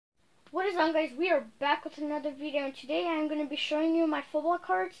What is on, guys? We are back with another video, and today I'm going to be showing you my football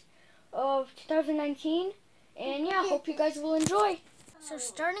cards of 2019, and yeah, hope you guys will enjoy. So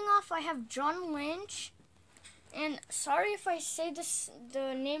starting off, I have John Lynch, and sorry if I say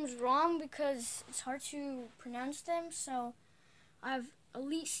the names wrong because it's hard to pronounce them. So I have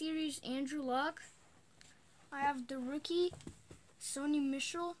Elite Series Andrew Luck. I have the rookie Sony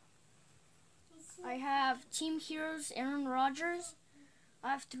Michel. I have Team Heroes Aaron Rodgers.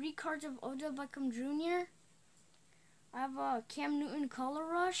 I have 3 cards of Odell Beckham Jr. I have a Cam Newton Color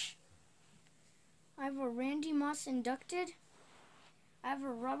Rush. I have a Randy Moss Inducted. I have a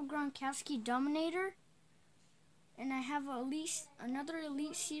Rob Gronkowski Dominator. And I have another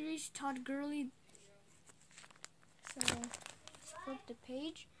Elite Series Todd Gurley. So let's flip the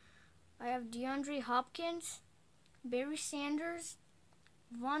page. I have DeAndre Hopkins, Barry Sanders,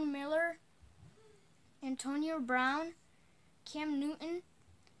 Von Miller, Antonio Brown, Cam Newton,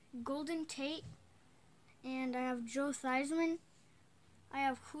 Golden Tate, and I have Joe Theismann. I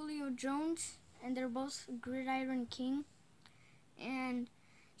have Julio Jones, and they're both Gridiron King, and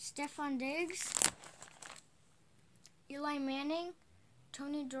Stefon Diggs, Eli Manning,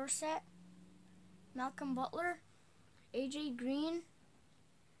 Tony Dorsett, Malcolm Butler, AJ Green,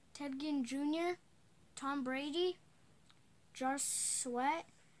 Ted Ginn Jr., Tom Brady, Josh Sweat,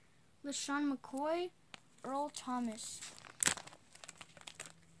 LaShawn McCoy, Earl Thomas.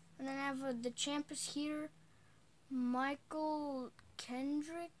 And then I have the champ is here, Michael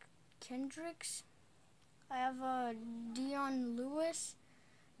Kendricks. I have Dion Lewis,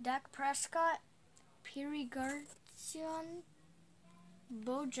 Dak Prescott, Pierre Garçon,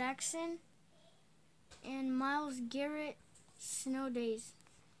 Bo Jackson, and Myles Garrett Snow Days.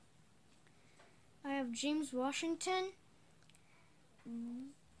 I have James Washington,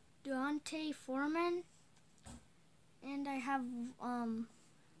 Deontay Foreman, and I have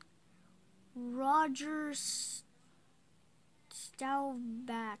Roger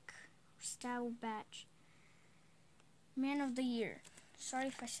Staubach, Man of the Year. Sorry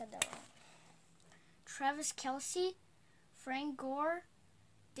if I said that wrong. Travis Kelce, Frank Gore,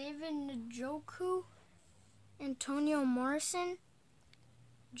 David Njoku, Antonio Morrison,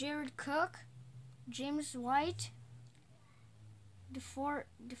 Jared Cook, James White,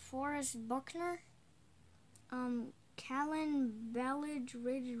 DeForest Buckner, Callan Ballage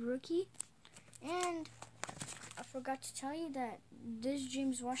rated rookie, and I forgot to tell you that this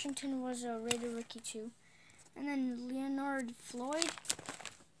James Washington was a rated rookie too. And then Leonard Floyd.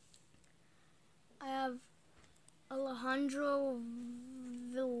 I have Alejandro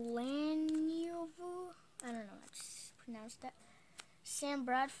Villanueva. I don't know how to pronounce that. Sam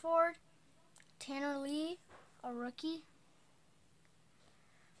Bradford, Tanner Lee, a rookie.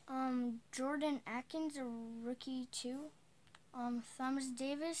 Jordan Atkins, a rookie too. Thomas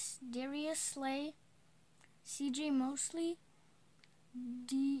Davis, Darius Slay, CJ Mosley,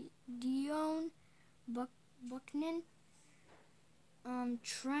 Dion Bucknan,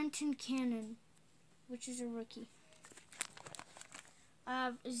 Trenton Cannon, which is a rookie. I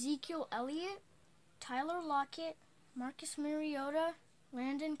have Ezekiel Elliott, Tyler Lockett, Marcus Mariota,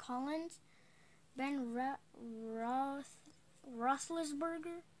 Landon Collins, Ben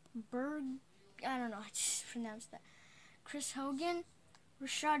Roethlisberger, I don't know how to pronounce that. Chris Hogan,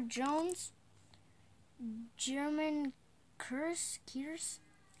 Rashad Jones, Jermaine Kearse,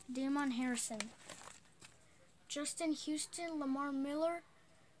 Damon Harrison, Justin Houston, Lamar Miller,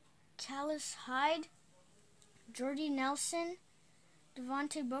 Callis Hyde, Jordy Nelson,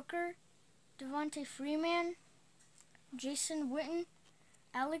 Devontae Booker, Devontae Freeman, Jason Witten,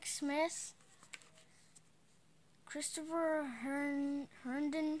 Alex Smith, Christopher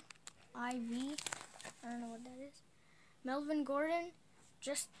Herndon, IV, I don't know what that is, Melvin Gordon,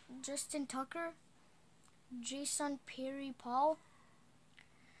 Justin Tucker, Jason Pierre-Paul,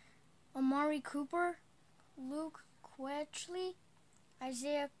 Amari Cooper, Luke Kuechly,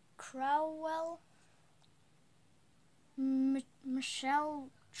 Isaiah Crowell, Michelle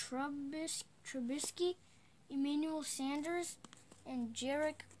Trubisky, Emmanuel Sanders, and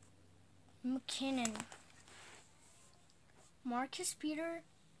Jerick McKinnon. Marcus Peters,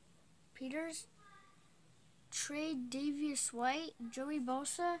 Trey Davis White, Joey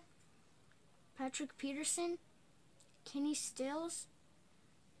Bosa, Patrick Peterson, Kenny Stills,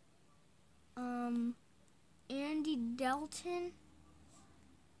 Andy Dalton,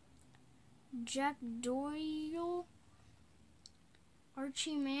 Jack Doyle,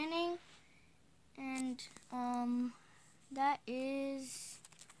 Archie Manning, and that is,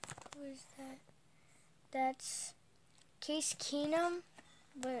 who is that? That's Case Keenum,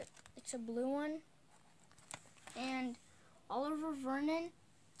 but it's a blue one. And Oliver Vernon,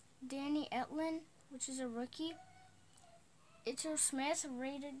 Danny Etlin, which is a rookie. Ito Smith,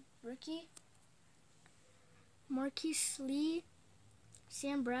 rated rookie. Marquise Lee,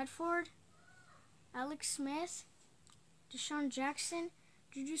 Sam Bradford, Alex Smith, Deshaun Jackson,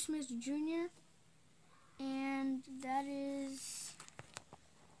 Juju Smith Jr., and that is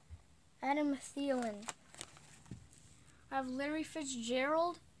Adam Thielen. I have Larry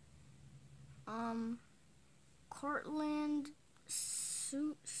Fitzgerald, Cortland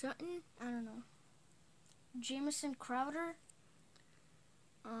Sutton, I don't know, Jamison Crowder,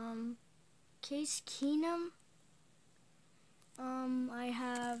 Case Keenum. I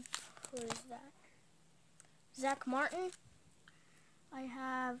have, who is that? Zach Martin. I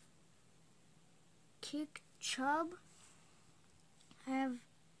have Kick Chubb. I have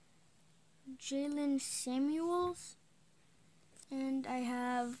Jalen Samuels. And I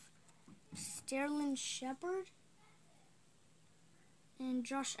have Sterling Shepard and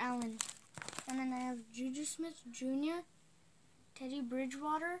Josh Allen. And then I have Juju Smith Jr., Teddy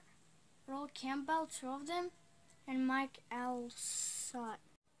Bridgewater, Earl Campbell, 2 of them, and Mike Alstott.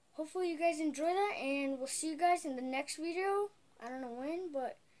 Hopefully you guys enjoy that, and we'll see you guys in the next video. I don't know when,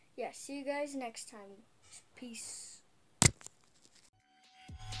 but yeah, see you guys next time. Peace.